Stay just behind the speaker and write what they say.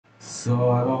So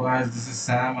hello guys, this is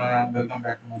Sam and welcome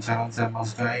back to my channel Sam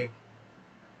Must Guy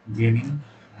Gaming.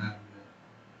 And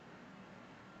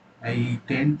I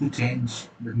tend to change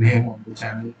the name of the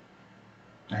channel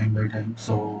time by time.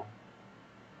 So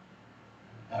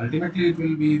ultimately it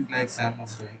will be like Sam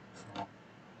Must Guy. So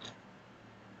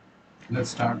let's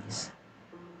start this.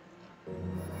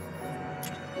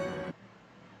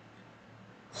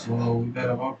 So we are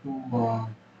about to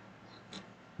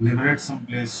liberate some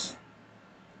place.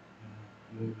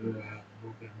 We'll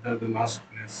enter the last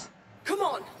place. Come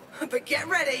on, but get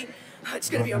ready. It's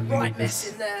gonna be a right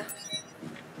mess in there.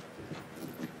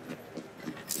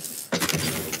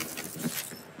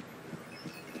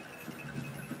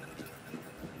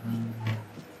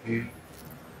 Okay.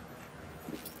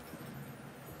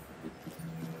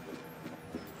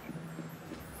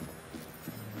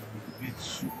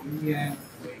 Which way am I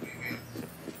going again?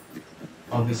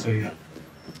 Oh, this way, yeah.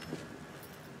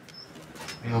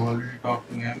 I have already talked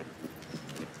to him.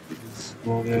 Let's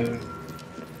go there,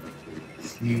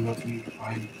 see what we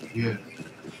find here.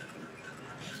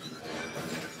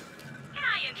 Can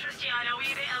I interest you in a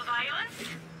wee bit of violence?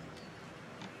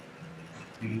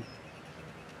 See,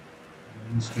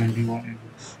 minus 21 into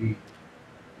 3.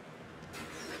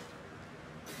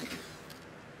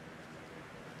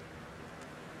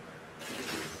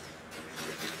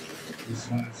 This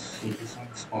one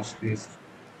is cost based.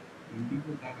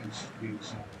 Illegal damage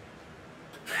deals on.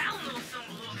 I'll know some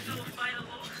blokes off by the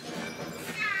look.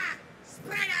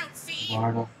 Spread out, see?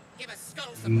 Guard of Give a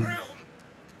skull some room.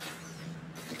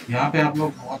 यहाँ पे आप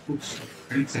लोग बहुत कुछ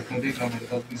खरीद सकते हो। देखा मेरे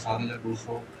पास भी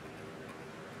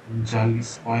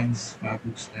 7,239 कॉइन्स का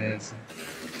कुछ है ऐसे।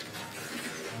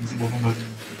 कौन सी बोलूँ मैं?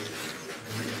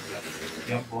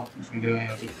 यहाँ बहुत कुछ मिलेगा,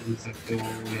 यहाँ पे खरीद सकते हो,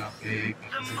 यहाँ पे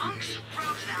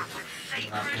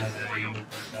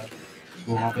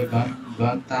तो वहाँ पे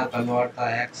गन था, तलवार था,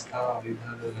 एक्स था, और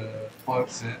इधर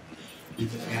पर्क्स है,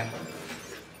 इधर क्या है?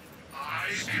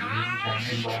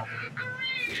 डैमेज बढ़ा है,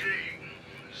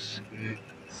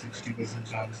 60%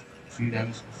 चांस 3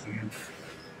 डैमेज को फील,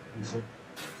 ये सब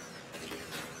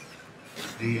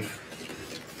सही है,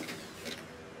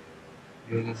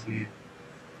 ये वाला सही है,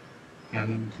 क्या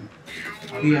नाम है?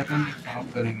 अभी अपन काम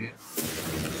करेंगे,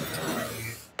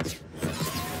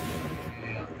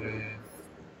 यहाँ पे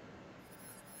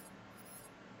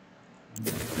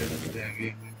जाएंगे,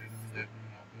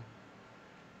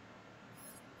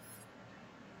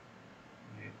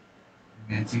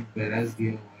 मैजिक बैरज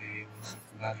दिया हुआ है, ये वो सब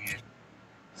खुला नहीं है,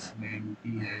 इसमें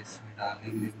एम्प्टी है, इसमें डालने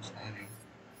के लिए कुछ है नहीं,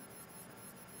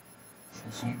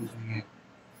 इसमें कुछ नहीं है,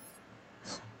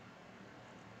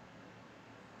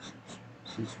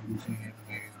 इसमें कुछ नहीं है, तो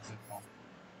मैं कह सकता हूँ,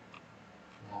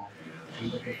 तो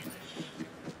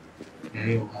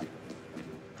यही होगा,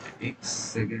 एक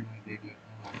सेकंड में देख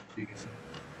लेता हूँ, ठीक है सर।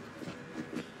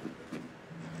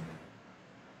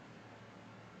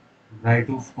 राइट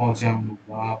रूफ पहुंचे हम लोग,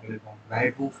 बाप रे बाप,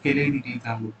 राइट रूफ के लिए ही निकली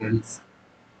था हम लोग पहले से।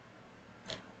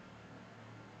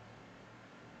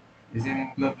 जैसे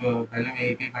मतलब पहले मैं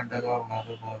 1-1 घंटा का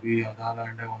बनाता था, अभी आधा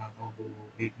घंटा बनाता हूँ, तो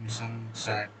एक मिशन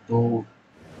शायद 2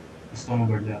 हिस्सों में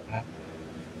बढ़ जाता है।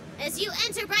 As you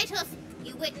enter Brighthoof,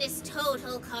 you witness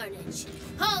total carnage.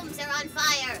 Homes are on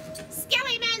fire.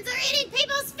 Skelly-mans are eating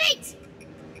people's feet.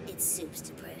 It's soups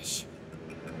to Presh.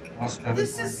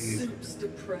 This is soups to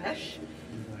Presh.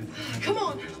 Come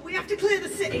on, we have to clear the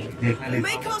city.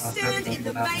 Make our stand in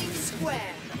the main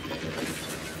square.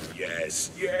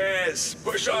 Yes, yes.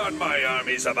 Push on, my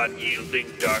armies of unyielding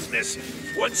darkness.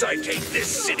 Once I take this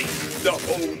city, the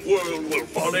whole world will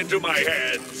fall into my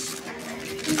hands.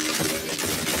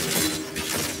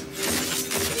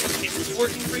 Is this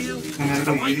working for you? I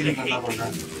want you to hate me.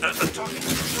 I'm talking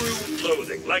true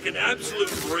loathing, like an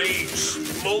absolute rage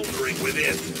smoldering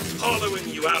within, hollowing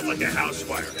you out like a house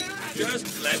fire.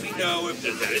 Just let me know if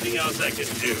there's anything else I can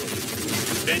do.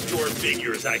 Mentor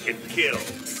figures I can kill.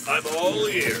 I'm all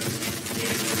ears.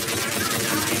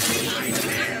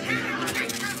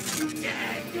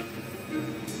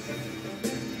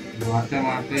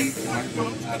 मारते ही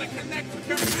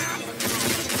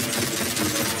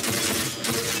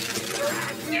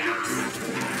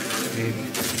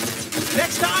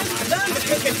Next time, learn to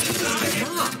pick an easy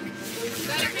mark.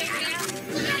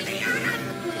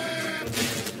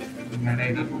 मैंने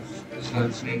इधर कुछ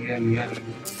search नहीं किया, लिया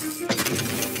नहीं,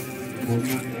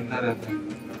 गोली मिलता रहता है,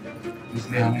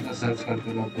 इसलिए हमेशा सर्च करते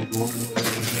रहते हैं,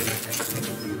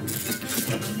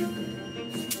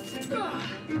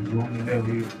 जो मिले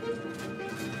अभी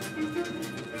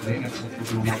नहीं लग सकता कुछ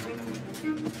होना,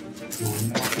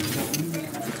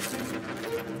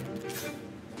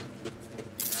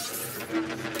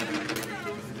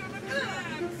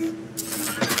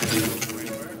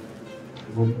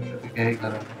 बोलने में तो क्या ही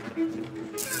करा।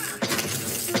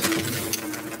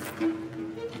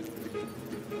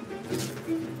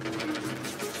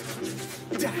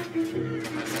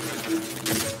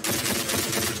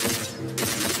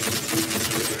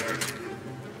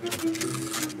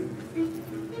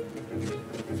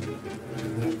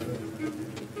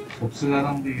 सबसे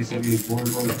ज़्यादा मुझे ये सभी गोल्ड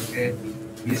वोल्ड के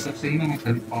ये सब से ही ना मैं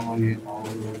खरीद पाऊँगा ये और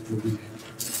जो भी है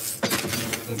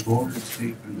तो गोल्ड से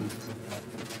ही खरीद सकता हूँ।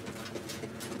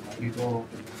 बाकी तो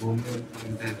गोल्ड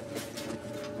मिलते हैं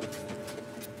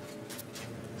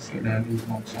इसके डैमेज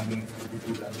इतना अच्छा नहीं है।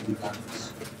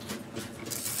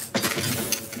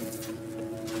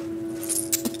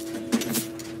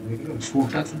 लेकिन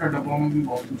छोटा छोटा डब्बा में भी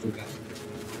बहुत कुछ हो गया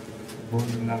गोल्ड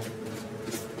मिला।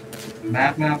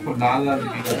 मैप में आपको लाल लाल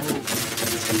दिखेगा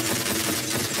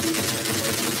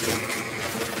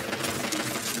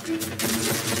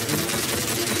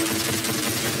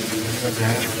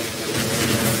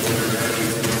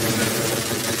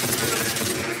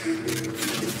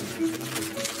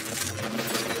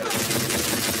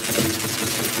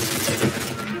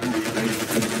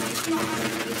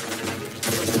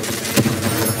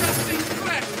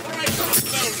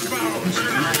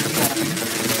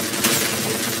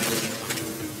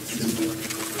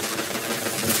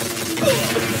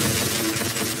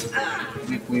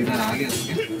कोई इधर आ गया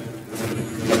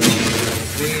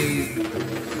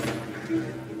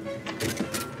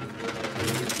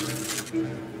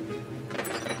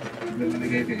मैंने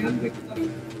कहा कि हेल्थ देखता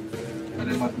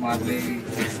अरे मत मार ले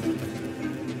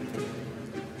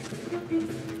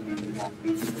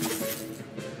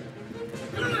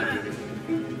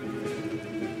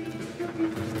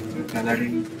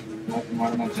पैलाडिन मत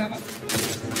मारना चाहना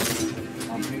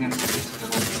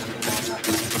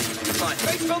My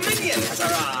faithful minion has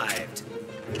arrived!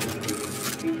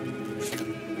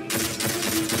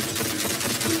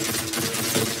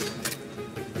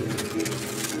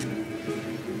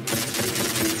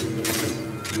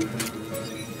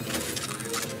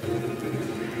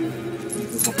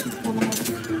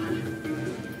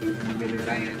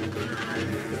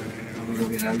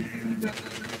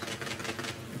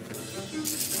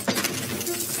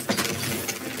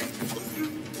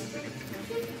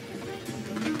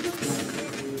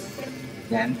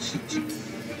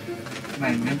 My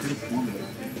inventory full है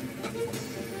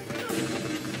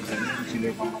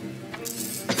इसलिए पाऊँ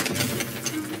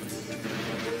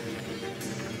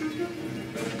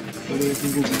चलो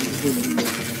इसको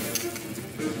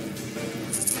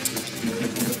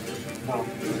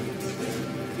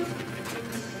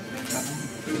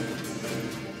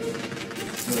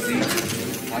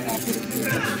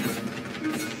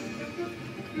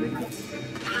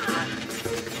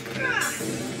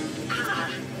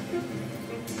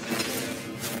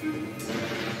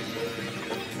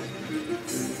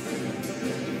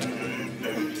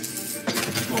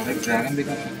ड्रैगन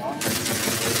दिखा था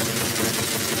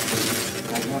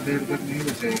डेढ़ तक नहीं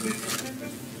बचेगा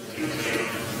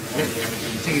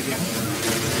नीचे गिर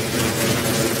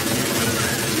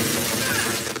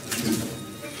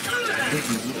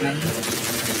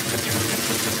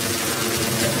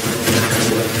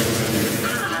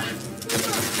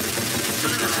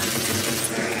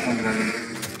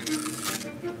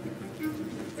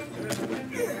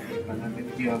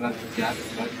क्या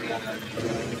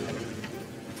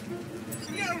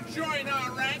Join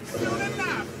our ranks soon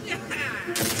enough.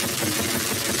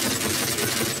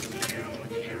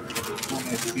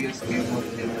 FPS के बहुत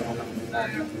होता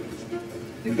है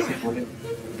इनसे बोले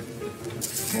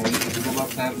इसको बात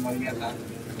शायद मर गया था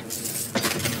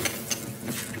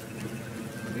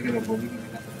लेकिन बोली नहीं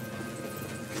मिला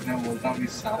मैं बोलता हूँ कि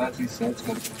सारा चीज़ सर्च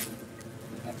करता हूँ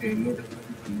येलो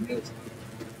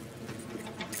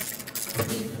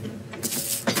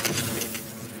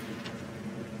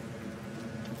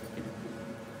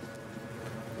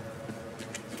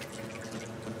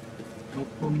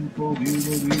तुमको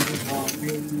भीगो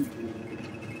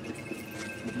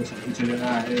सब कुछ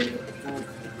लेना है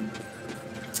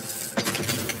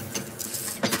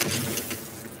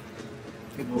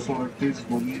 238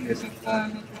 गोली ले सकता है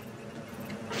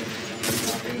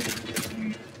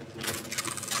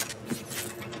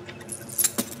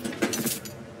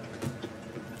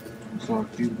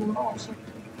 238 बोला औसत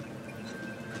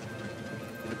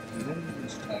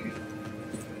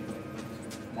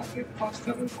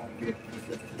फास्टर में पहुंच गए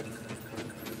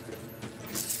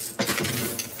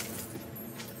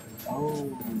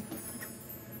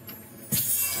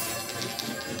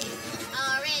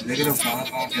लेकिन अब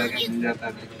कहाँ जाके मिल जाता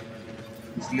है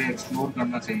इसलिए एक्सप्लोर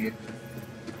करना चाहिए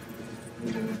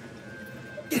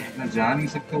मैं जा नहीं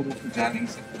सकता वो तो जा नहीं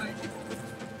सकता है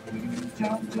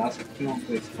लेकिन जा सकते हो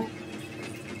तो एक्सप्लोर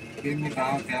गेम में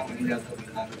कहाँ क्या मिल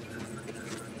जाता है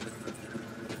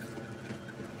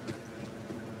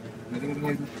मेरे को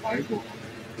लगा फाइट हो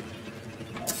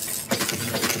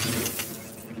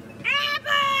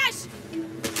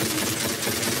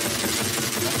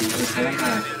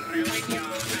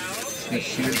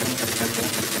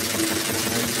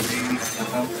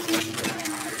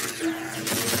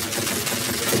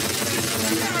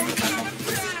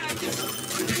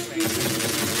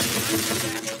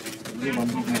ये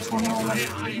बंदूक में छोड़ने वाला है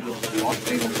बहुत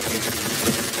सही बंदूक है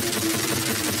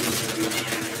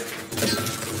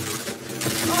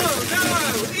Oh no!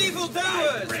 Evil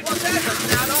doers! Whatever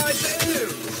shall I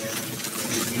do?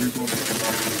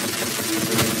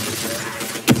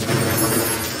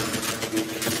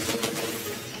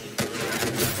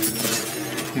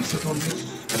 कैसे तोड़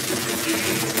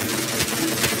दिया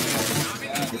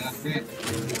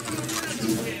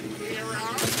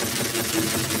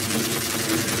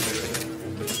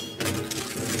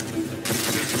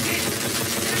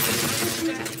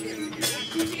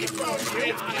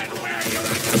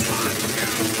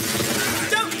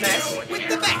Don't mess with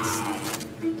the best!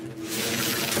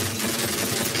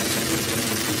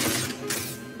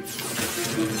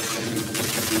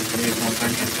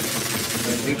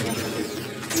 ये कंपनी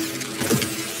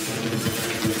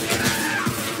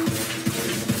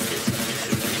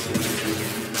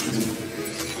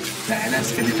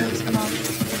बैलेंस के लिए इसका नाम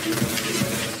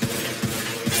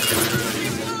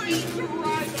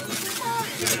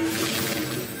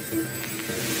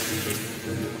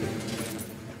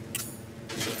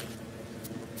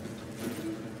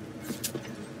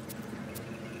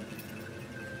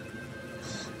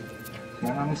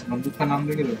क्या नाम इस बंदूक का नाम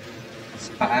देखे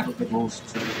spire of the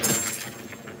ghost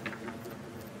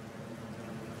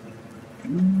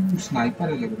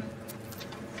sniper है लग रहा है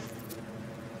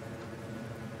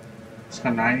इसका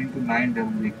 9x9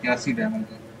 डैमेज 81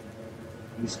 डैमेज है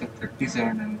इसका 37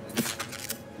 डैमेज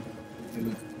है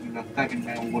लगता है कि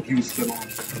मैं वो यूज करूँगा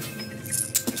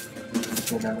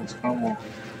तो डैमेज कम हो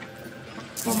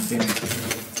समथिंग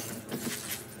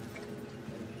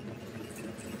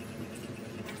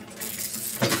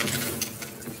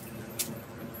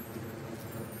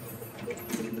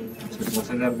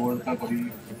 $10,000 का कभी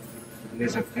ले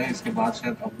सकते हैं इसके बाद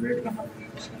शायद अपग्रेड करना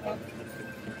पड़ेगा उसके बाद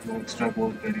वो एक्स्ट्रा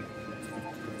गोल्ड करें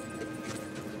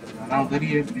ना उधर ही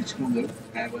है ब्रिज के उधर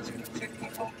मैं बस चेक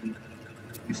करता हूँ कि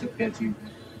ये सब क्या चीज़ है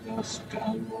जस्ट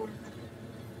गोल्ड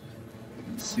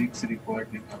 6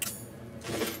 रिक्वायर्ड लिखा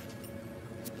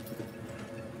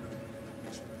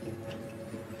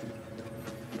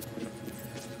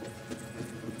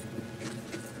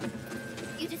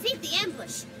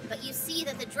But you see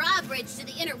that the drawbridge to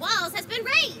the inner walls has been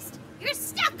raised. You're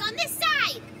stuck on this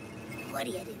side. What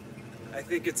do you do? I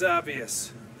think it's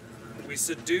obvious. We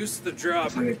seduce the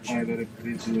drawbridge.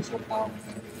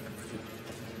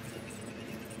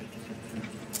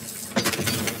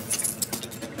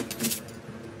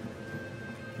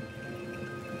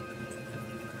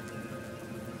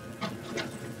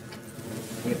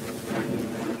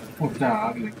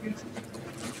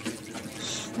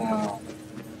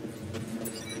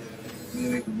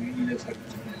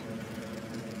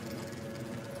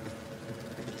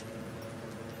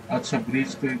 अच्छा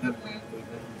bridge तो इधर है तो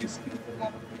इधर इसके ऊपर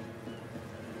जाना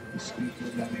पड़ेगा इसके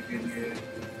ऊपर जाने के लिए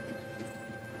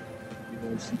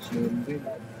इधर से छोड़ेंगे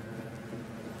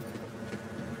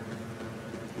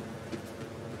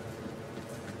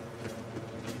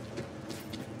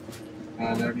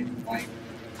Paladin Mine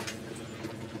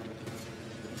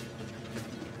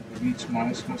reach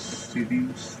milestone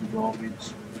seduce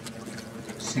drawbridge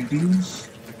seduce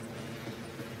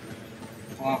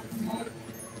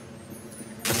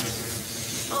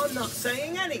I'm not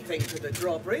saying anything to the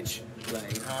drawbridge.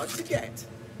 Playing hard to get.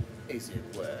 Is it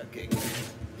working?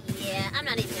 Yeah, I'm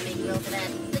not even gonna make roll for that.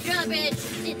 The drawbridge,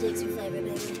 it takes your flavor,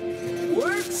 baby.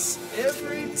 Works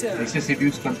every time. ऐसे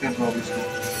seduce करते हैं drawbridge को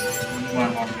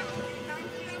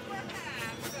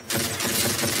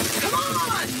Come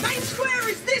on! Main square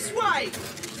is this way!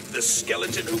 The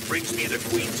skeleton who brings me the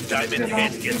queen's diamond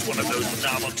head gets one of those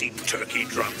novelty turkey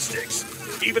drumsticks.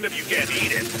 Even if you can't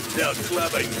eat it, they'll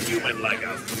club a human like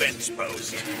a fence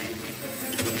post.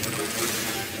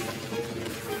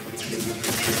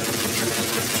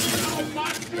 How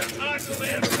much does I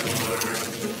live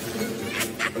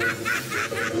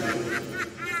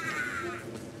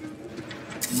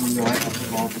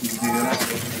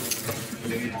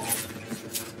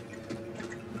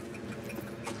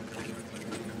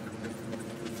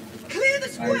Clear the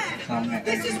square!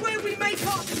 This is where we make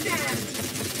our stand!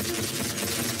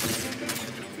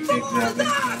 For the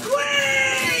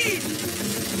Queen!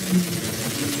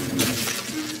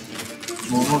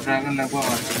 दोनों dragon लगभग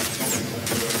आ जाए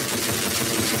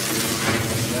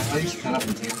इस तरफ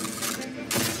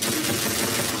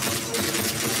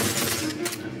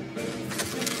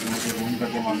घूम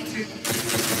करके मारते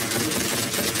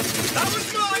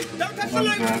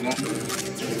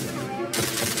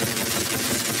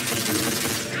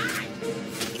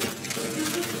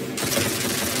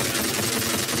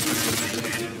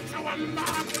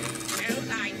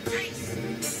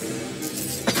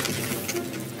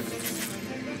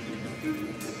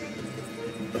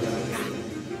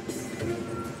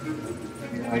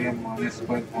dragon minus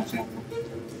पर पहुंचे हम लोग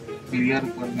क्लियर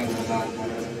करने वाला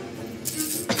हमारा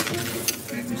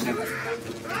मिशन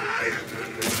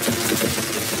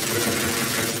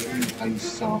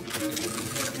ऐसा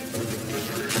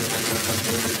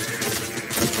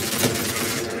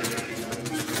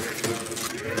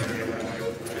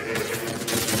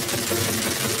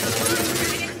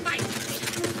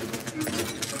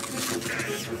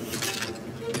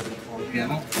है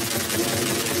ना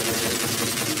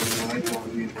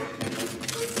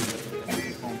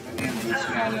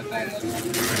आ जाता है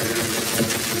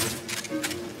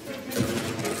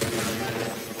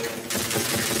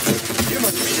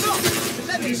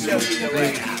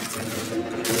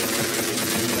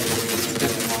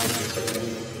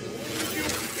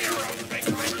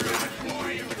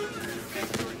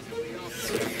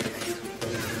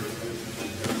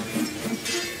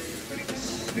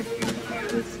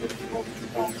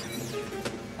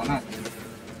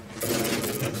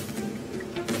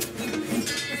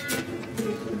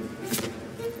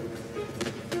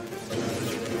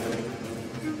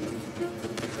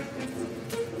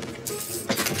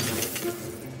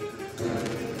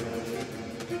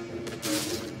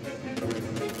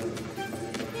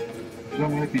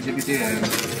मेरे पीछे पीछे आएगा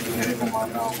मेरे को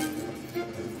मारना हो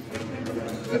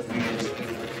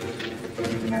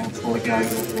मैं छोड़ के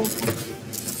आएगा वो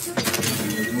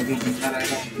जो जिंदा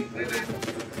रहेगा वो जिंदा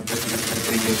रहेगा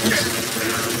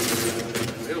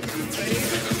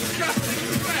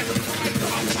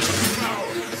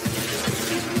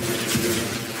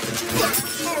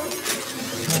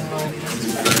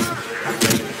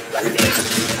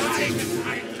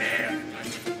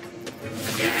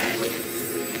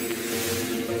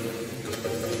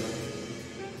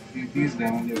These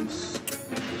damages.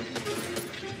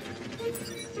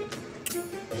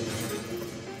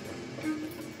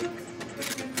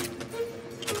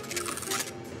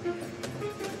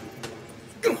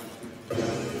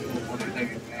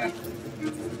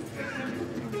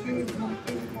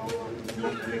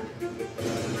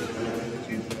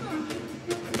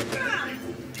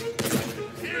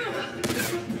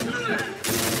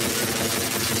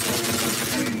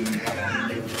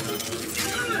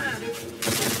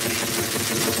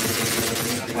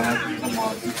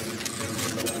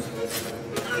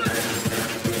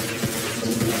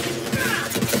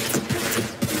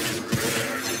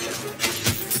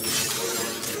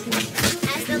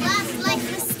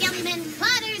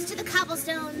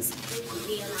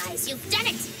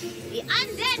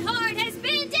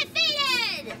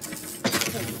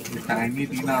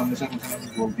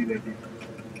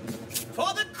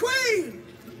 For the Queen!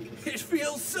 It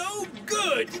feels so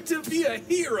good to be a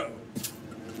hero.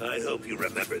 I hope you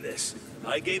remember this.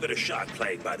 I gave it a shot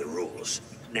playing by the rules.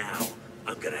 Now,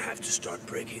 I'm gonna have to start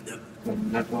breaking them.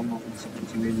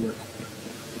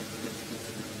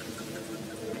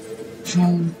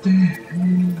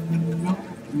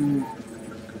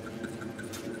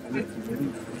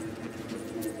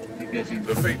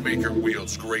 The Fate Maker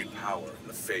wields great power in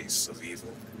the face of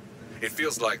evil. It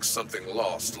feels like something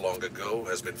lost long ago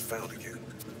has been found again.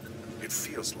 It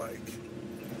feels like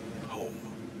home.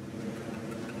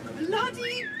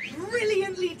 Bloody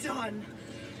brilliantly done.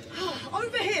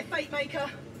 Over here, Fate Maker.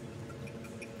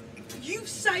 You've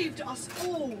saved us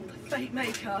all, Fate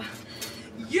Maker.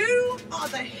 You are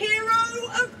the hero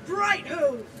of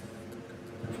Brighthoof.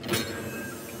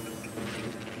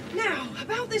 Now,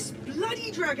 about this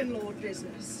bloody Dragon Lord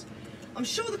business. I'm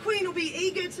sure the Queen will be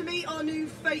eager to meet our new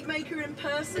Fate Maker in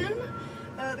person.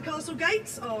 The castle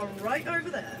gates are right over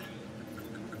there.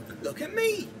 Look at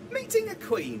me, meeting a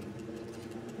queen.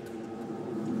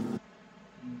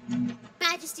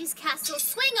 Majesty's castle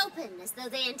swing open as though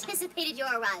they anticipated your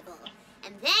arrival.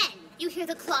 And then you hear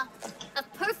the clop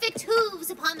of perfect hooves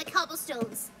upon the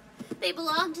cobblestones. They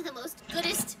belong to the most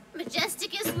goodest,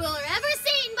 majesticest ruler ever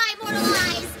seen by mortal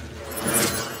eyes.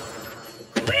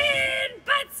 Queen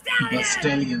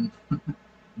Butt-Stallion!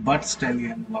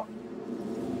 Butt-Stallion. Wow.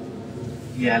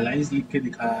 ये allies लिख के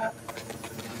दिखाया.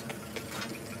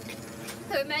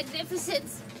 Her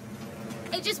magnificence.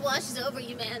 It just washes over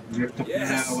you, man.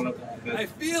 Yes, I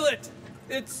feel it.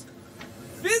 It's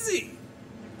fizzy.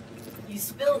 You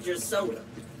spilled your soda.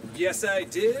 Yes, I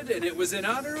did, and it was in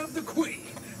honor of the Queen.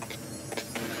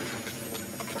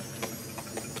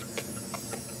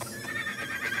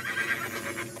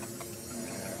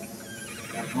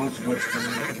 That was what's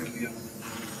coming.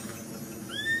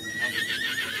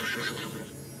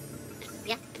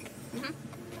 Yeah.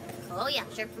 Oh, yeah,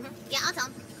 sure. Yeah, I'll tell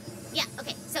him. Yeah,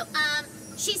 okay. So,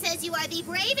 she says you are the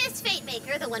bravest fate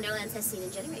maker the Wonderlands has seen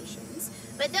in generations.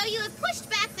 But though you have pushed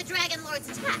back the Dragon Lord's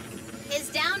attack, his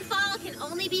downfall can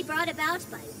only be brought about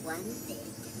by one thing.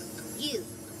 You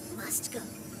must go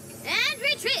and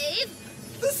retrieve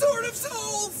The Sword of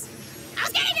Souls! I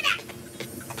was getting to that!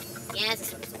 Yeah, it's a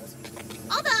Sword of Souls.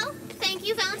 Although, thank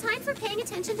you, Valentine, for paying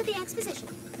attention to the exposition.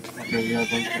 Okay, we are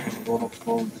going to the Sword of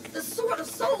Souls. The Sword of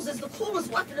Souls is the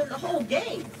coolest weapon in the whole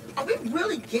game. Are we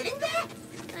really getting that?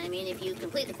 I mean, if you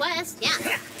complete the quest,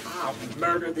 yeah. I'll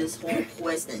murder this whole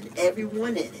quest and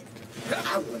everyone in it.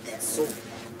 I want that sword.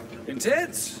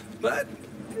 Intense, but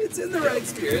it's in the right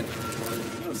spirit.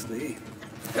 Mostly.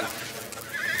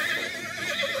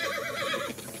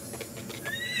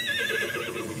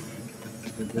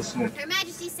 This way. Her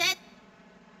Majesty said...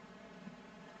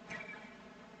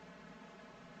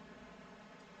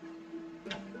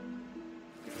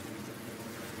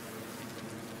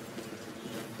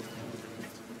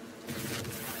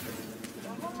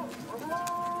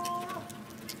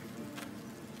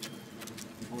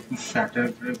 Go to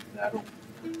Shattergrave Barrow.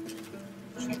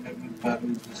 Shattergrave Barrow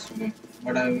is this way.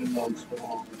 But I will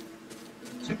also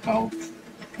check out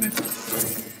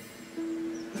this.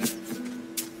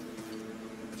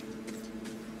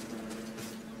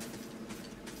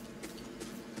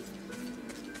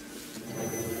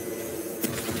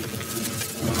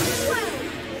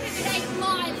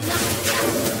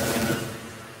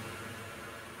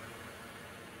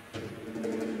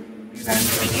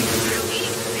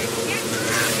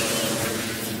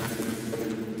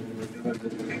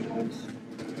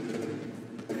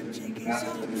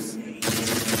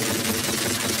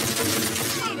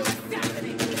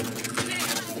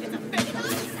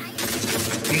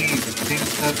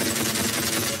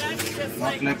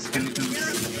 Not like skeletons.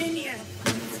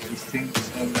 These things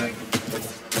are like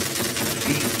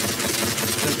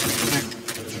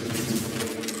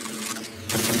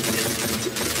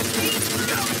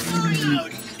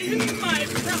In my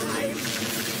prime!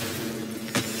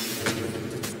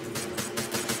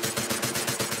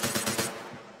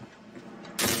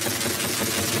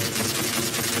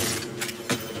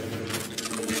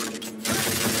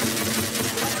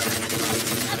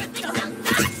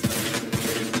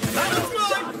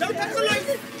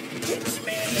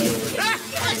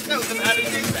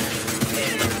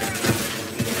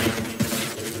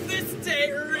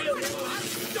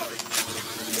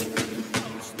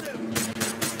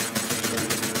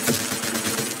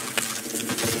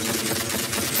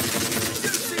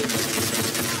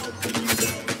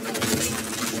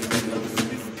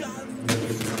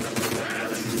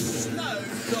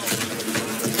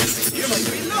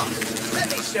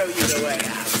 Show you the way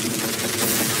out.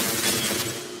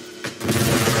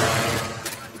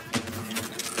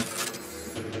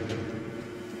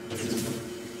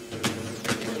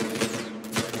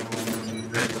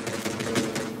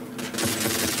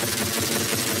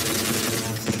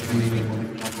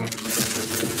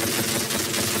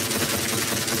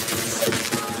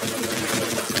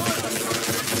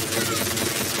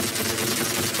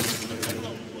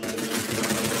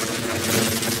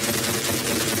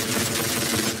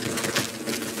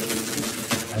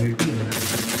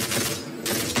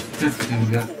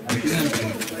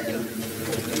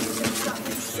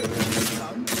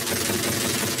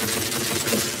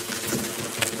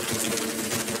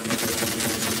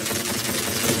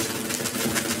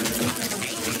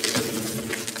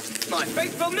 My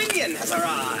faithful minion has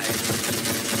arrived.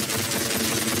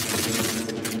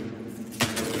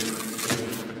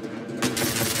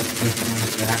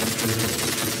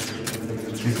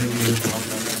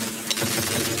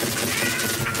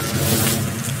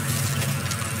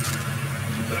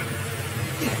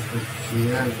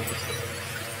 Yeah.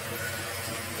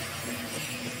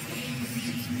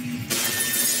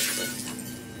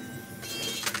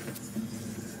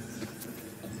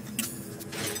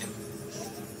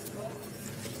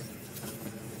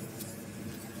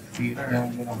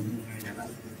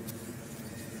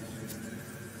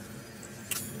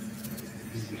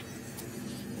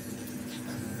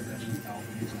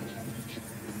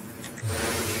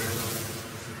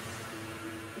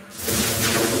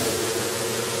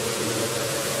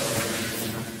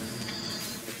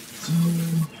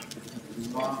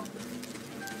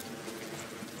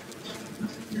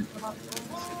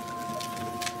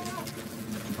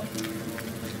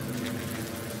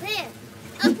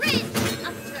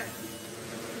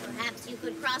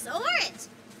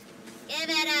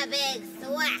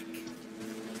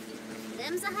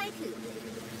 use a haiku.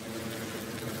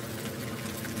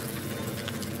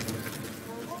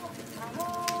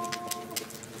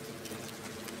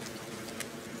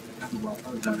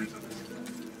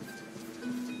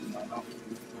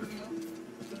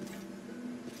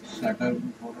 Shutter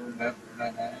before left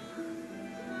है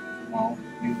mount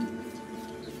view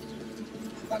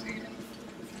study है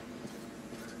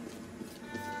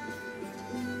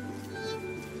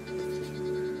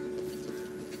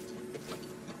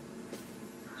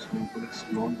इसको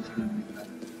explore करना है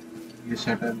ये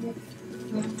shutter में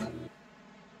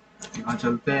यहाँ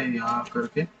चलते हैं यहाँ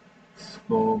करके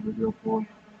इसको वीडियो को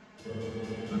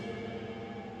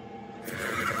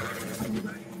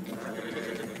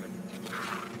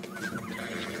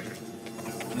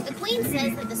The queen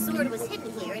says that the sword was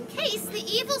hidden here in case the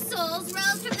evil souls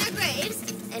rose from their graves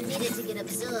and needed to get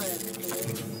absorbed.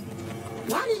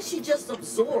 Why didn't she just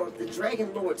absorb the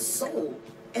Dragon Lord's soul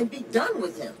and be done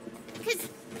with him? Because,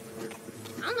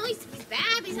 I don't know, he's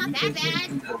bad, but he's not that bad.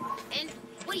 And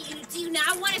what do you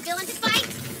not want a villain to fight?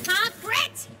 Huh,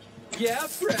 Brett? Yeah,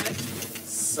 Brett.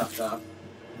 Suck up.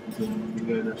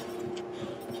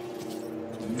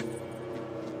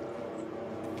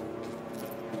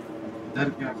 इधर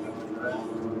क्या कर रहा है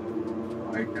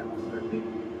white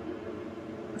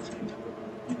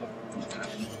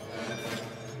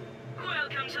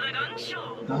Welcome to the gun show.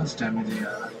 10 damage है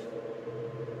यार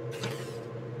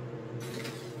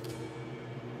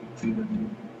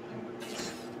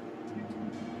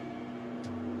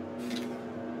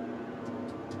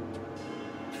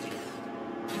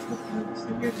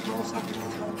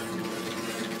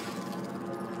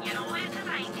You know where to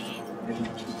find me.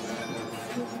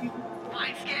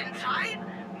 Lights getting tight.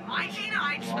 Mighty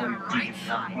Knight's the right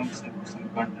side.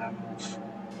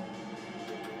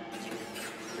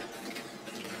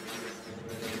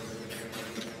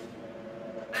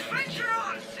 Adventure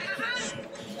on, citizen!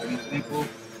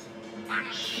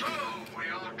 And so we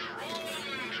are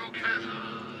drawn together.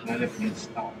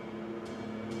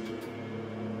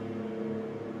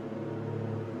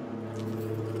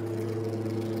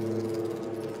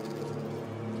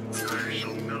 I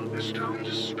shall melt this down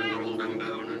to spiral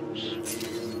components.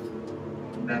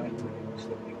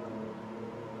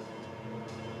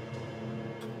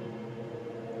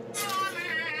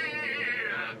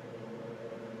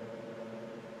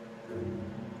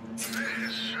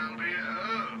 This shall be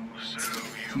oh so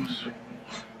useful.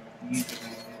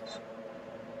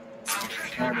 I'll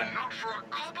take it and not for a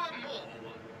copper more.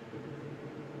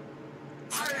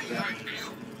 I thank you.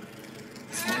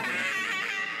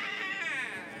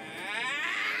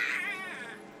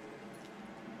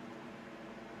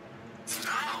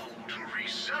 Now to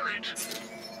resell it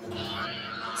online.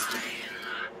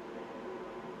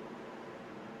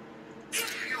 If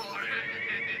you're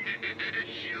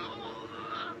sure.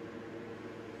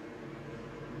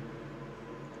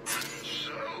 And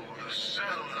so the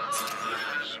seller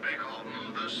has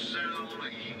become the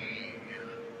sellee.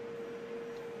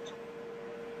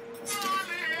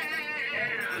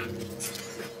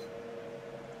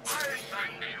 I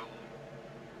thank you.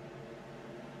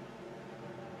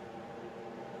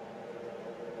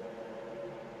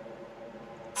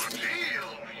 A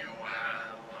deal you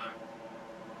have.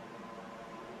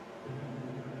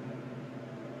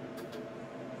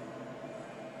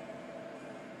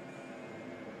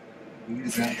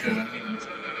 Thank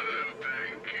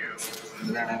you.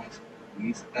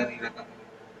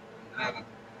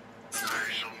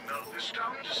 I shall melt this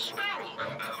down to spiral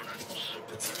components.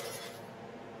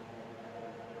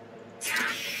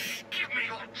 Yes, give me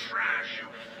your trash, you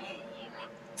fool.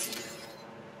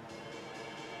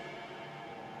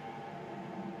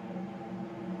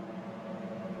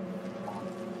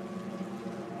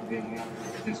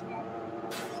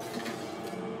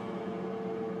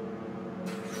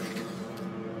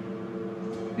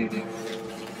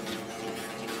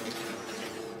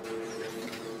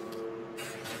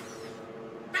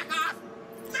 Back off!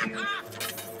 Back off!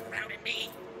 Crowding me.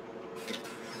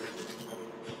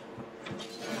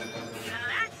 Now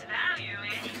that's value,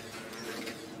 eh?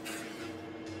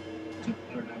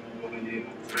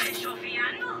 Fresh off the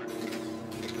anvil.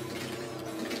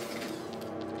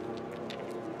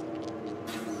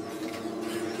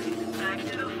 Back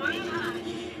to the fun part.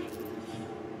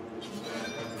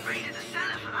 Raided the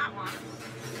cellar for that one.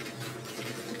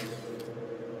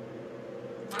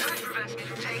 My life prevents me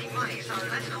from taking money, so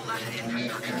let's call that an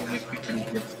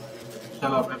infrastructure.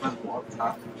 चलो अपने पास बहुत था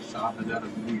 7,000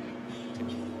 अभी है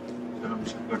चलो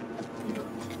mission करते हैं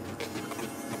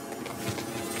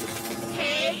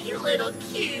Hey, you little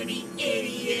cutie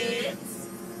idiots!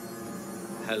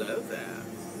 Hello there.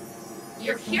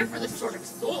 You're here for the Sword of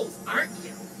Souls, aren't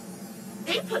you?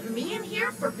 They put me in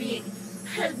here for being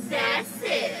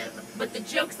possessive. But the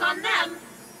joke's on them.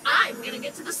 I'm gonna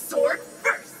get to the sword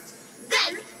first.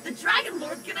 Then the Dragon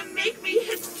Lord's gonna make me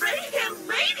his right-hand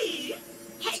lady.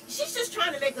 Hey, she's just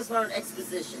trying to make us learn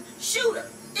exposition. Shoot her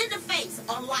in the face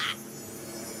a lot.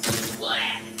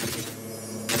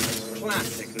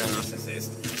 Classic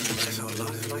narcissist. I saw a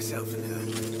lot of myself in her.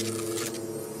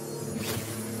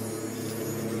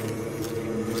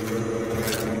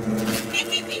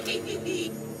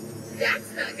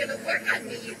 That's not gonna work on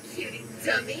me, you cutie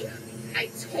dummy. I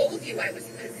told you I was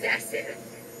possessive.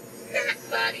 That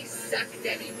body sucked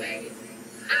anyway.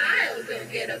 I'll go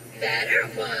get a better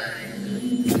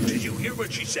one. Did you hear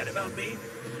what she said about me?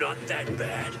 Not that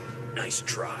bad. Nice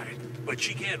try. But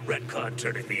she can't retcon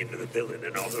turning me into the villain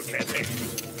in all her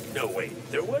campaigns. No,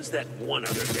 wait. There was that one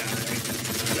other guy.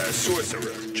 A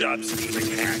sorcerer,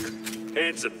 job-stealing hack.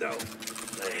 Handsome, though.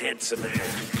 A handsome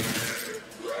hack.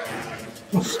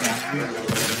 Get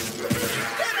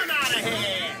him out of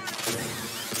here!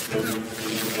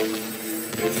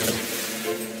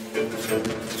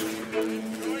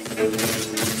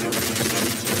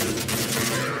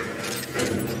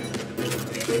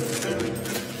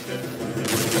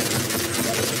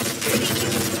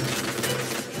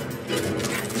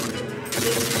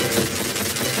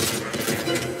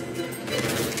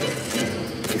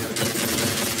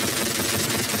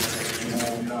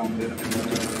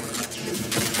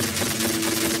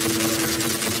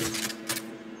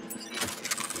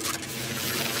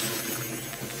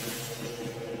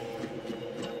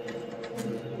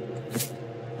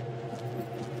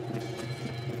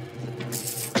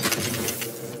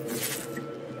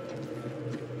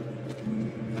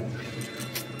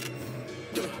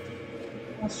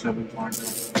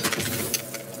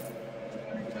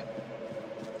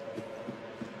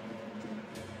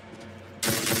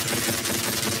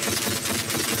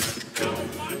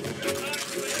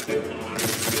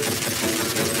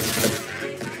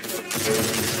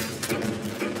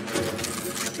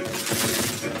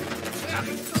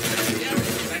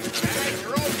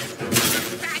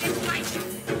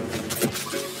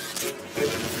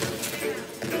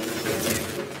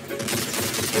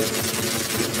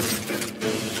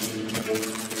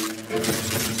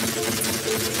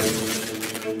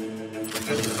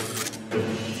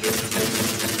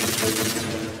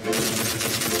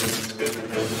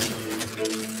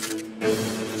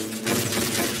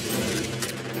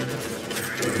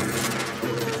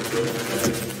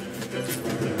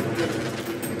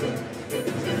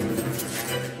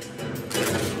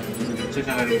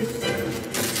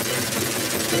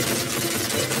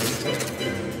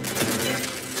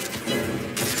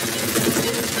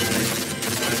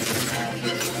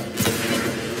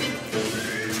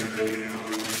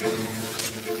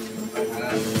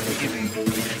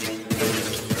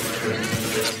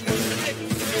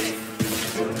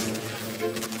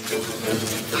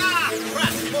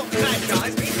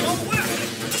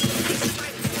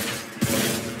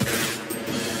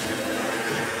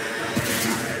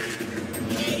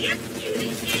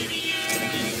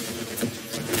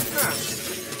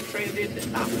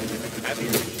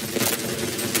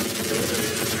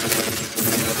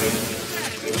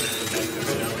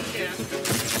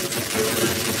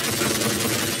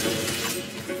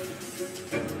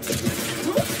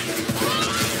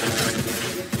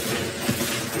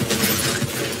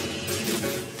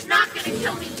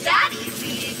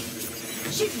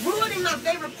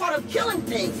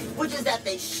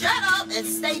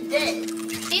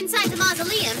 Inside the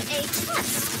mausoleum, a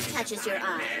chest catches your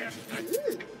eye.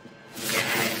 Ooh.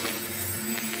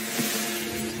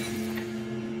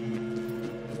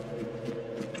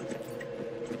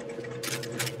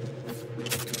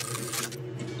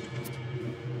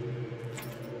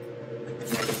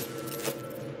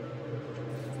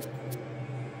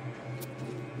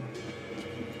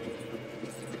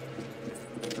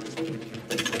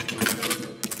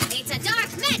 It's a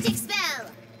dark magic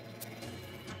spell.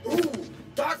 Ooh,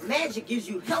 dark magic gives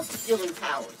you health-stealing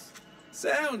powers.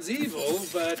 Sounds evil,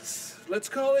 but let's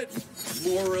call it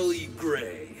morally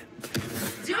gray.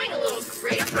 Doing a little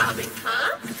grave robbing,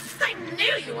 huh? I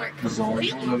knew you weren't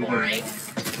completely boring.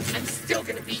 I'm still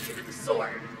gonna beat you to the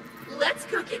sword. Let's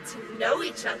go get to know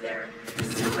each other.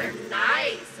 Somewhere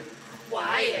nice and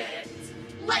quiet.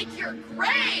 Like your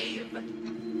grave!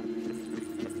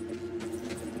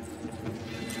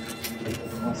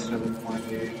 That's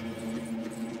 7.8.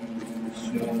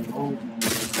 So,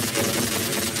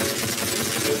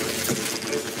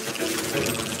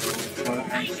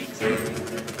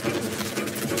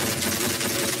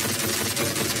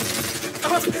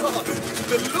 Oh God!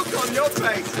 The look on your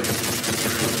face!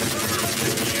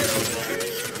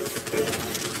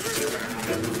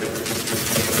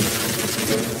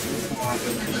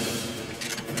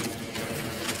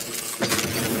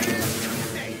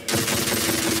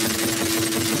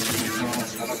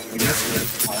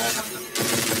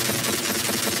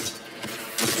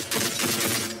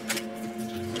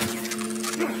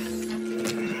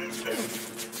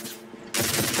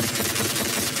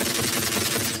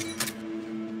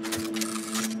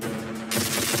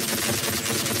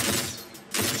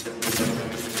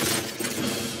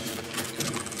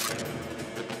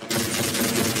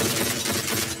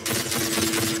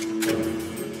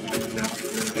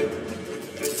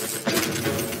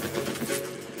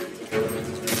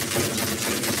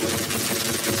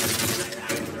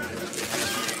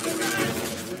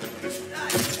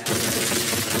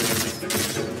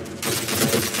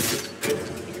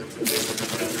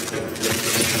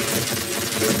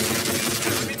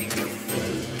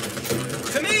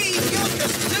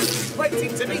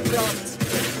 waiting to be dropped.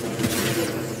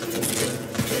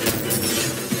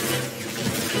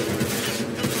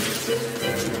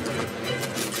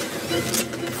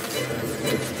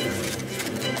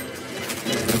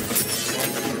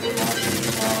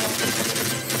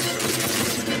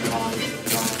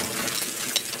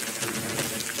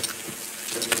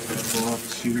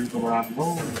 Shield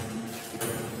Rambo.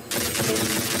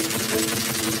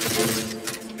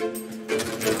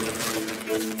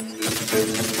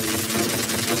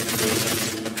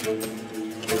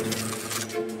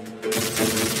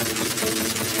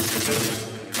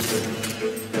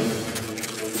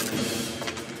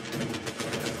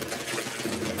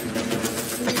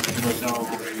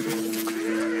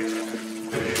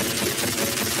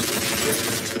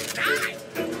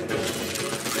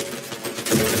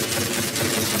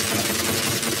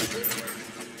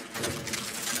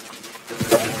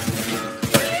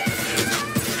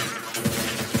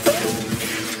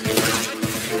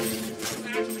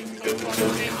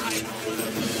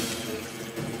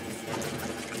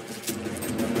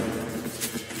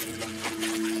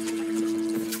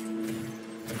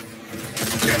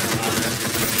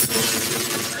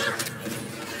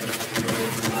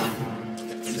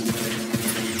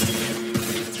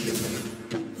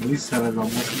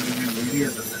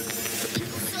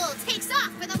 Soul takes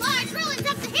off for the large ruins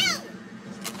up the hill.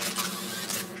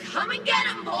 Come and get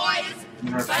him, boys.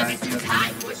 Try to get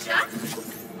tight, push up.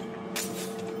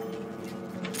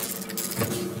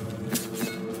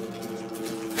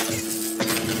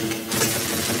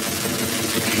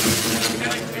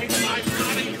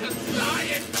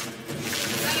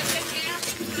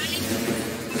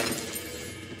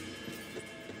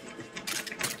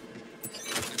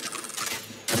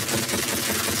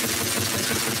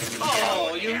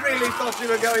 Oh, you really thought you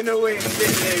were going to win,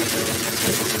 didn't you?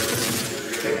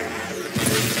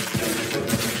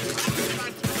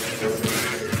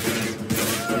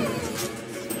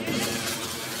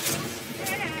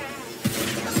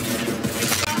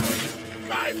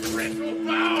 My brittle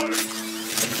bones!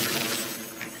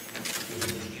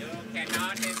 You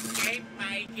cannot escape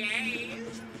my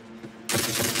gaze.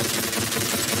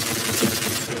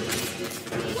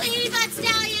 Lady Butt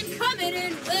Stallion coming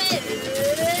in with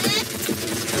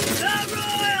The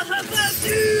Royal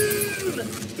Doom!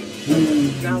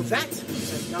 Now that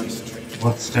is a nice trick.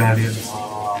 What stallion?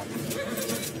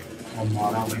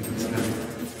 Mara like this stallion.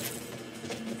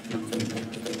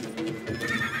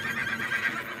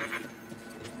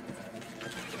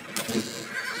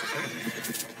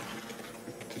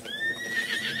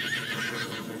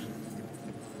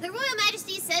 The Royal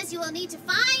Majesty says you will need to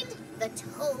find the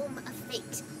Tome of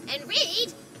Fate and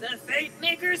read The Fate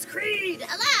Maker's Creed!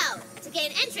 aloud to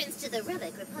gain entrance to the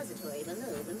relic repository below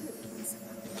the ruins.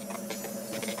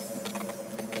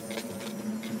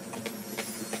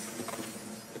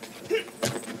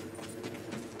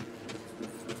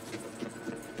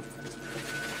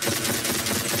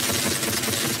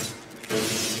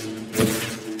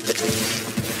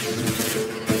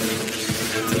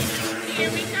 Here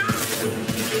we go.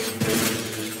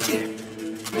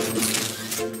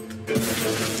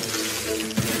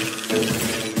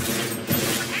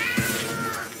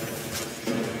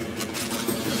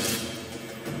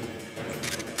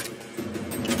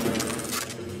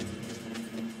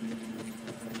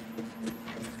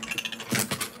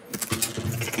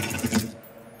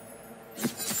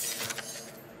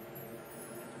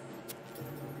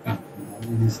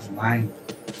 It is 9.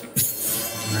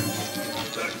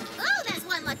 Oh, that's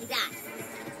one lucky dot.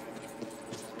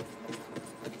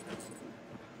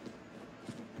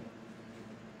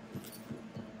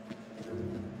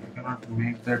 I cannot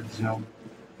make that jump.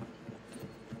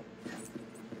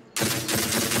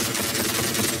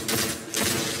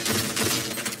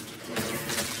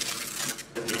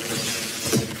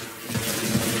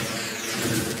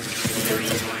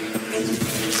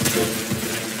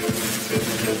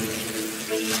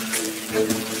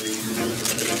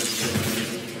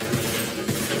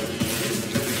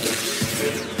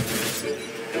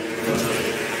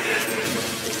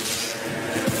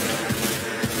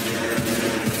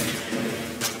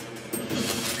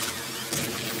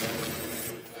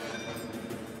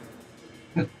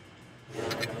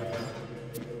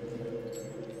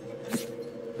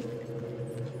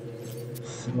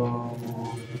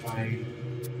 So I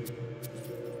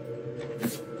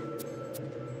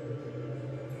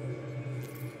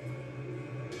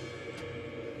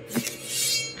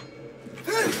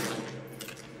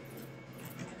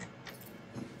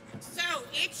So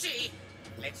itchy.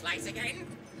 Let's slice again?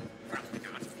 Probably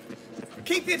not.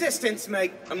 Keep your distance,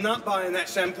 mate. I'm not buying that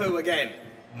shampoo again.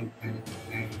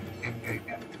 okay.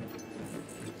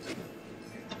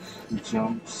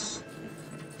 Jumps.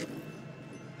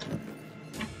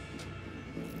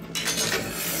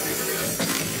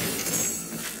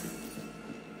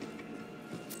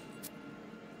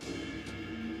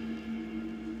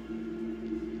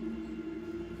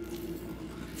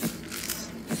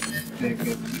 Take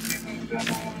everything and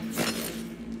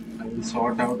then I will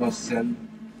sort out or sell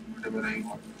whatever I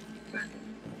want.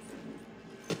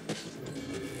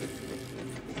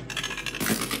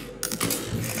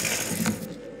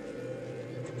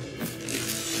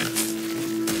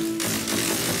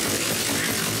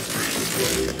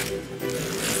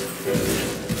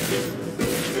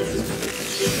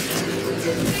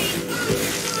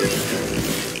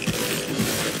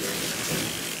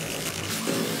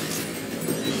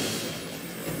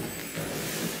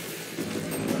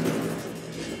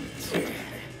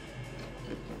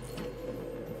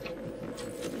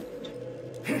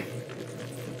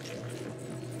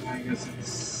 I guess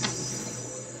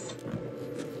it's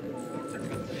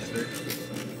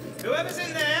Whoever's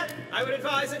in there, I would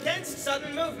advise against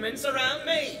sudden movements around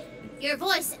me. Your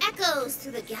voice echoes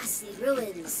through the ghastly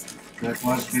ruins. that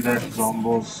must be that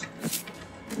Zombos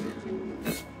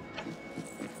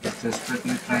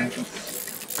desperately trying to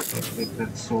take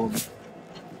that soul.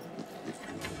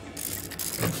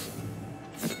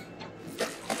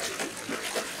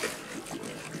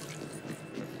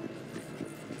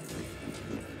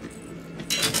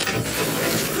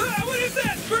 What is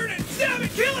that? Burn it! Stab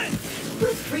it! Kill it!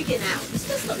 Quit freaking out. It's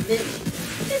just a minute.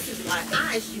 This is why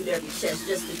I shoot every chest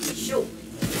just to be sure.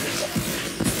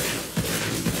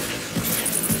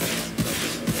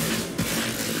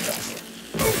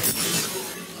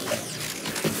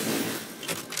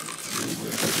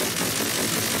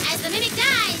 As the mimic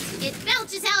dies, it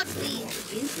belches out the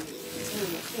usually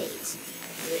contained fate.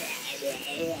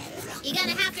 You're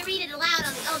gonna have to read it aloud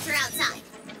on the altar outside.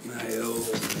 My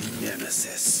old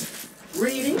nemesis.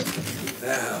 Reading?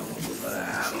 Out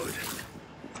loud.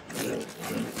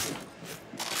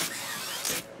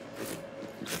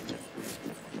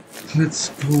 Let's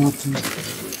go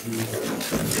to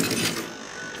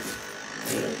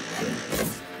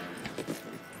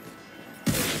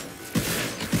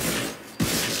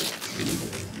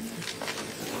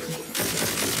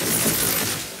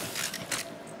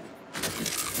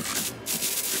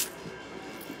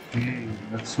okay,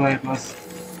 that's why it was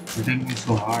hitting me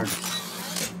so hard.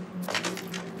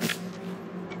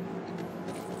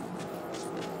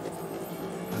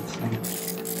 That's not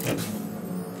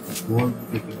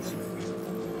gold pickings.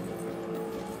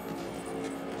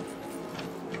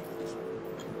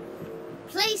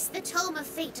 Place the Tome of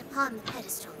Fate upon the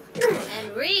pedestal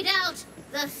and read out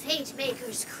the Fate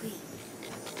Maker's Creed.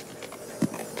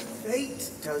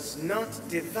 Fate does not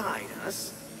divide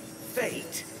us.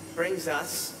 Fate brings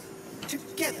us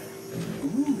together.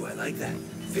 Ooh, I like that.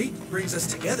 Fate brings us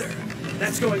together.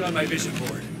 That's going on my vision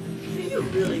board. Do you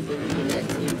really believe that,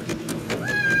 too?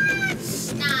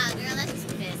 Nah, girl, that's just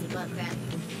fantasy butt crap.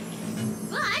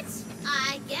 But,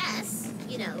 I guess,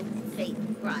 you know, fate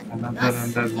brought Another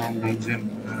us underground dungeon.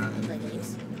 like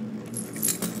this.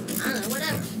 I don't know,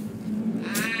 whatever.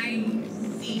 I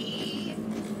see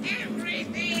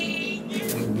everything.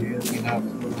 We really have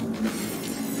to.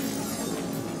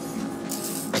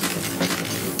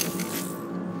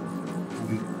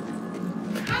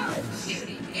 Oh,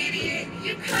 you idiot!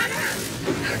 You caught up.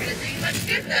 Not gonna do you much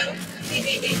good though.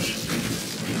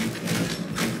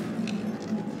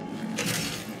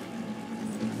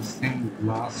 This thing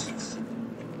blasts.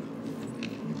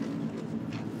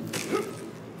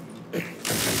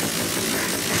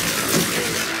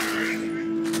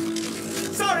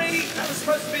 Sorry, that was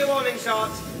supposed to be a warning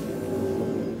shot.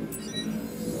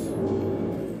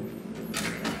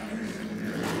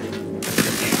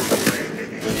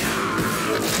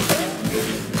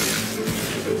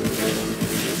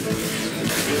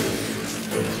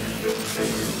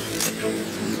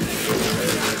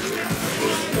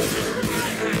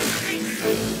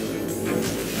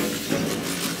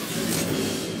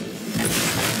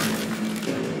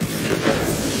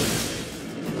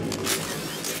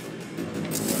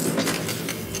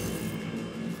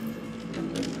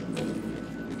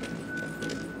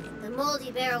 The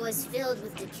moldy barrel is filled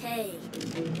with decay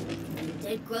and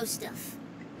dead gross stuff.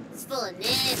 It's full of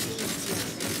nasty children.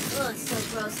 Oh, it's so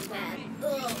gross and bad.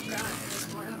 Oh, God,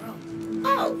 it's horrible.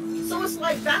 Oh, so it's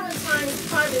like Valentine's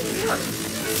private work.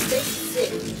 Stay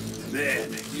sick. Man,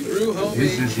 you brew This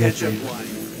homemade is ketchup it. wine.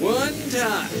 One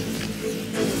time.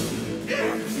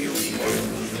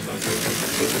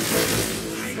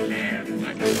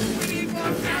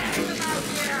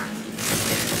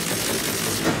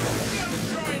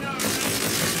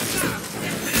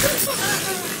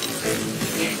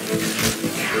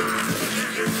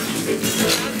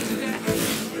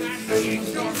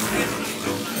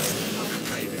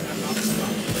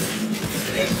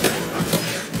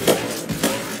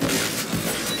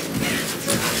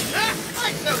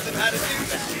 I know them how to do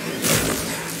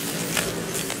that.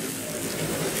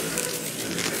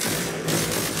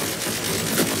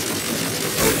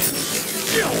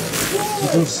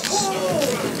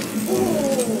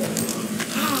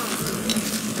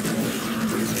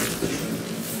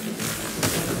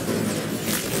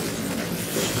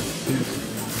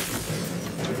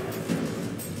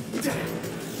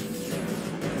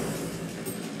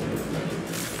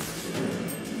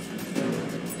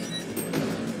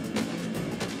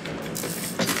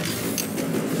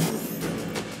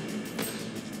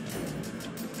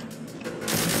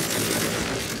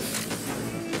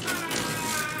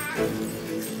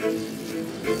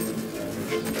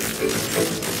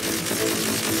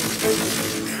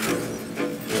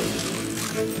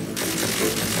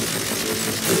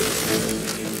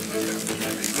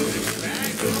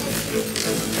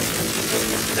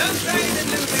 Don't try to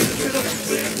do this to the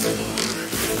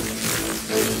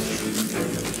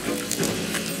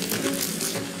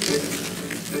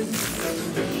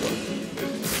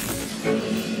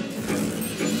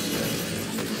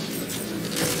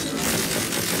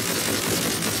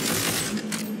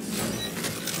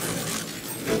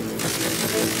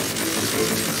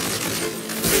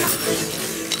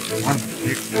One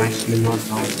big nicely was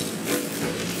down.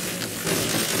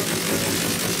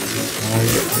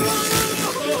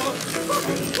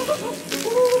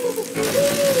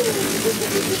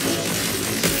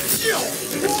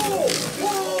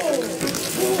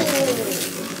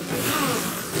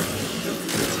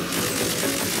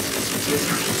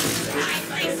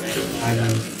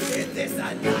 Get this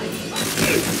a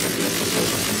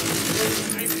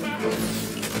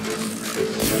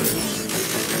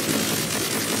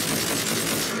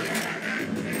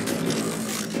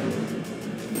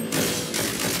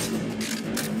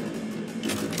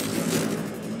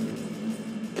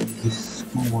These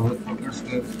two motherfuckers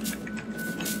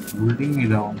were holding me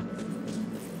down.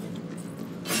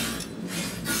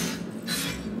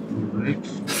 Right.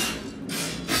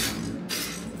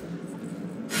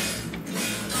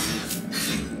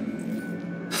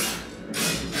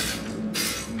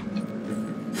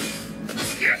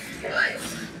 You're good.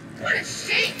 What a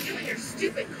shame you and your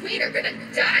stupid queen are gonna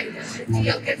die once the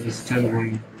deal gets It's still restored.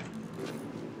 going.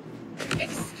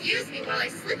 Excuse me while I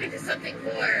slip into something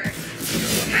more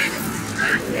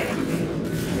catastrophic.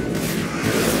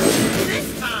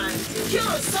 This time, kill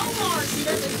her so hard she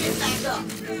doesn't get back up.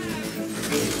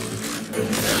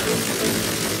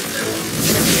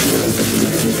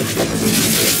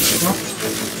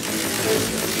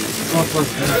 What was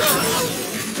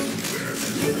that?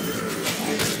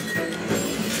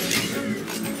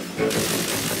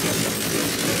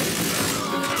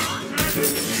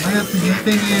 Why are you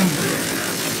hitting him?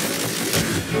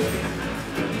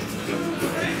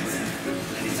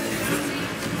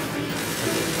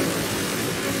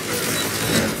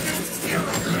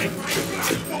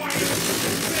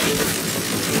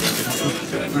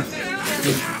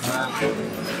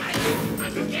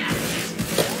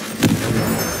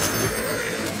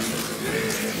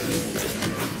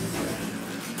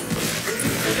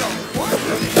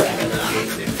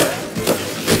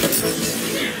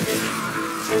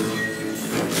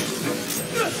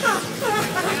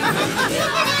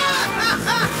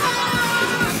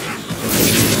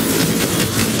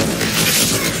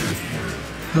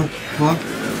 The fuck?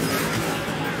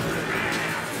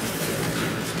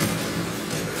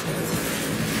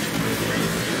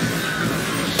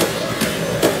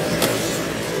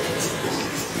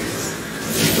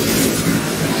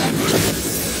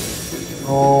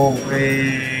 No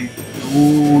way,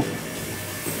 dude.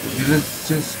 He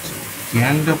just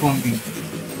ganged up on me.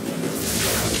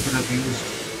 I could have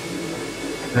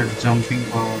used that jumping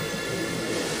power.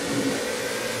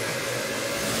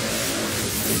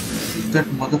 That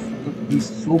motherfucker,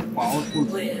 he's so powerful.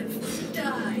 Live,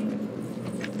 die.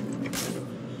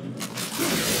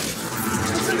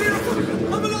 It's a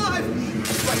miracle! I'm alive!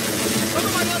 Wait,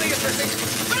 where my money is missing?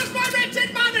 Where's my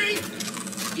wretched money?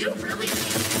 You really think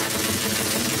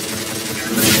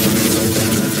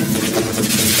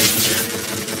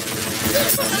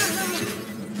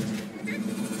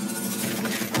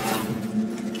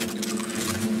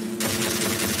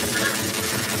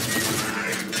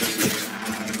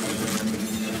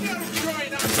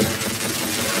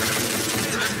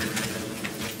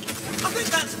think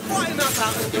that's quite enough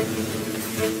out of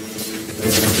you.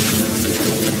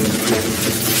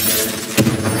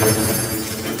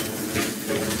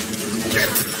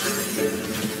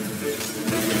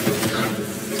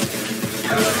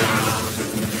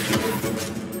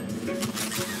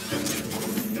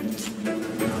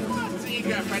 What's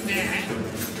eager for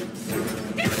that?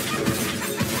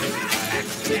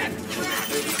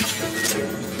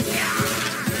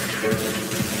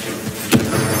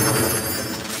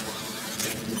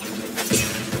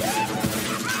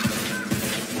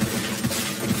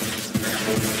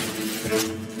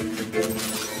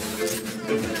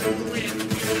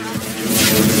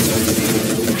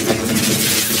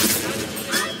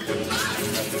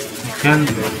 Can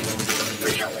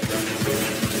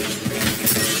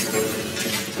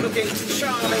Looking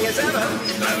charming as ever,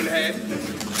 bonehead.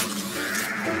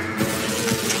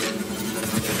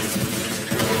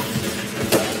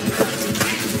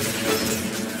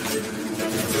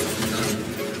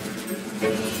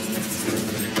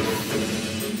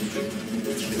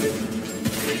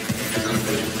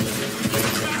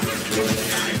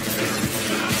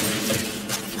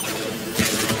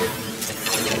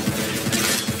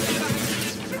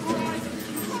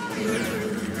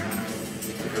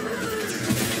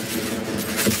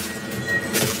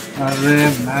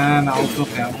 Array man, out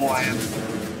of ammo I am.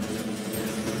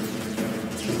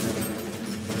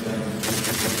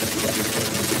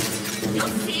 You'll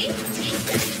see?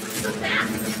 He's so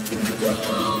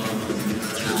fast.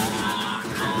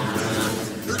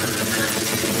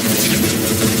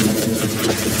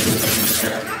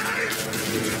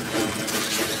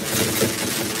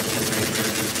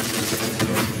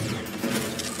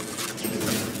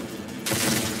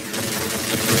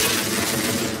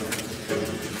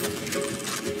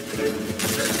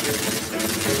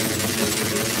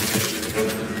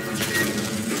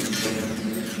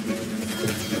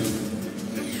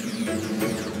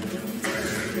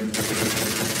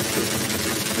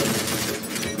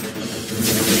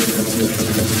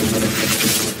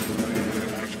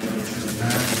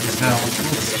 This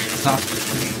almost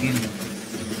sucked me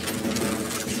in.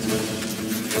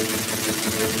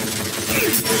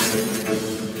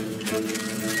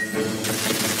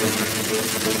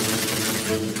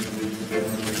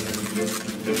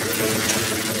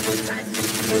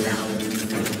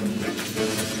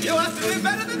 You'll have to do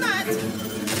better than that.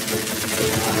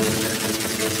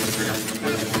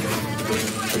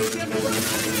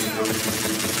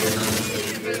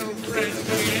 Little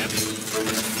friendship.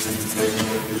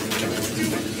 You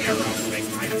hero make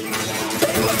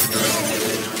my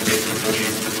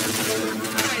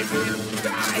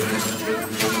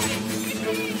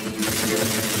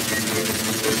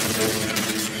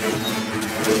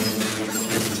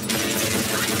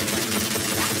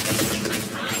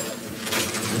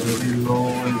Very low.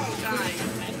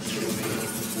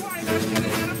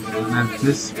 And at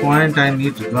this point, I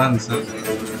need guns.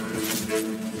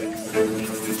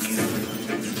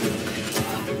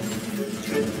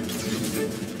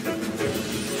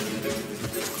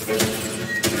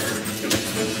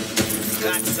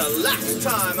 That's the last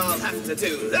time I'll have to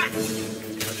do that.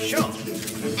 For sure.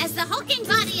 As the hulking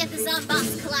body of the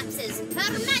Zombox collapses,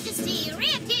 Her Majesty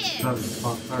reappears.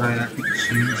 Fucker, I have to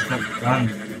change the gun.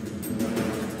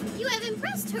 You have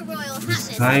impressed Her Royal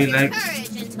Highness guy with your likes-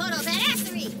 courage and total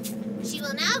badassery. She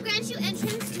will now grant you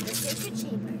entrance to the sacred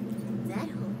chamber that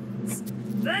holds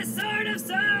The Sword of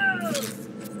Souls!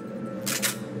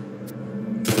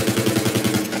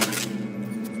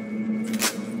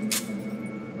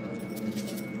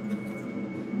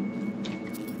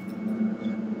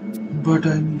 But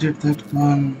I needed that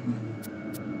gun.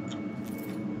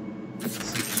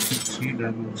 63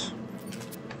 damage.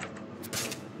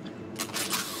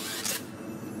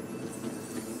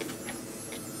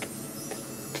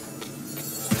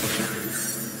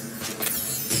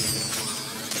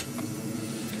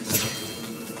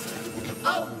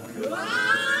 Oh,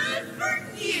 good for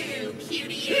you,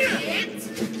 cutie idiot!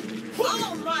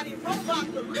 Almighty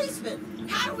robot policeman!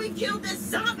 How do we kill this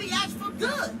zombie ash for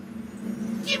good?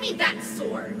 Give me that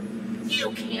sword.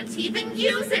 You can't even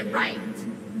use it right.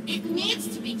 It needs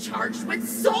to be charged with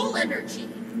soul energy.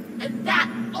 And that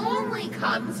only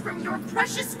comes from your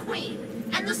precious queen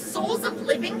and the souls of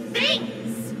living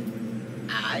things.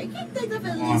 I can think of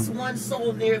at least one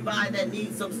soul nearby that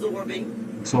needs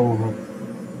absorbing. It's over.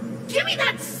 Give me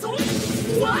that sword.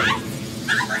 What?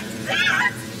 Not like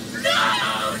that!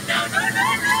 No! No, no, no,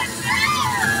 no,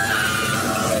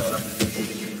 no!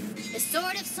 the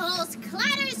Sword of Souls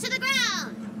clatters to the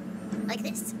ground. Like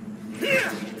this.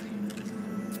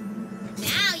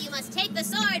 Now you must take the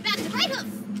sword back to Brighthoof.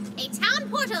 A town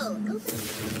portal opens.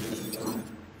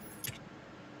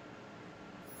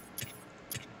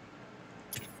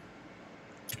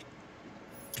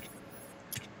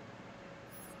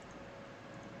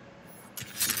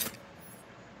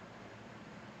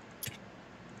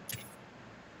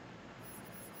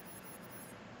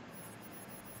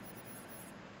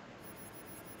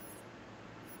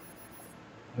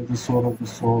 the sword of the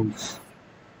souls.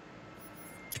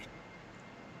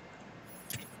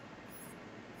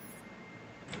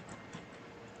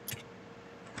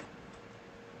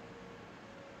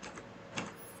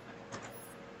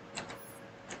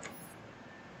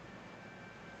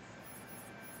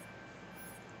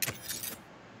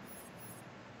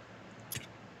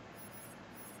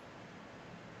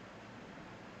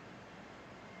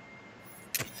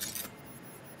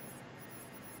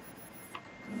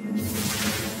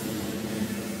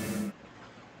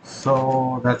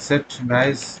 So that's it,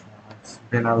 guys. It's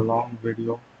been a long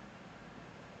video.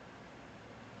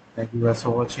 Thank you guys for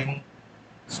watching.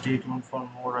 Stay tuned for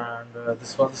more. And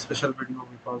this was a special video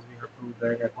because we have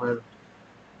to acquire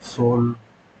sword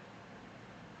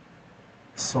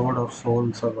of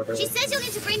souls or whatever. She says you'll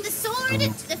need to bring the sword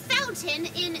to the fountain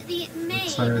in the main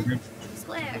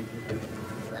square.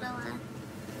 Little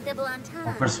double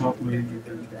entendre. First of all, we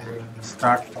will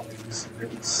start from this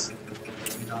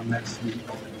in our next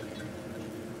video.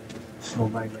 So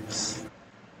bye guys.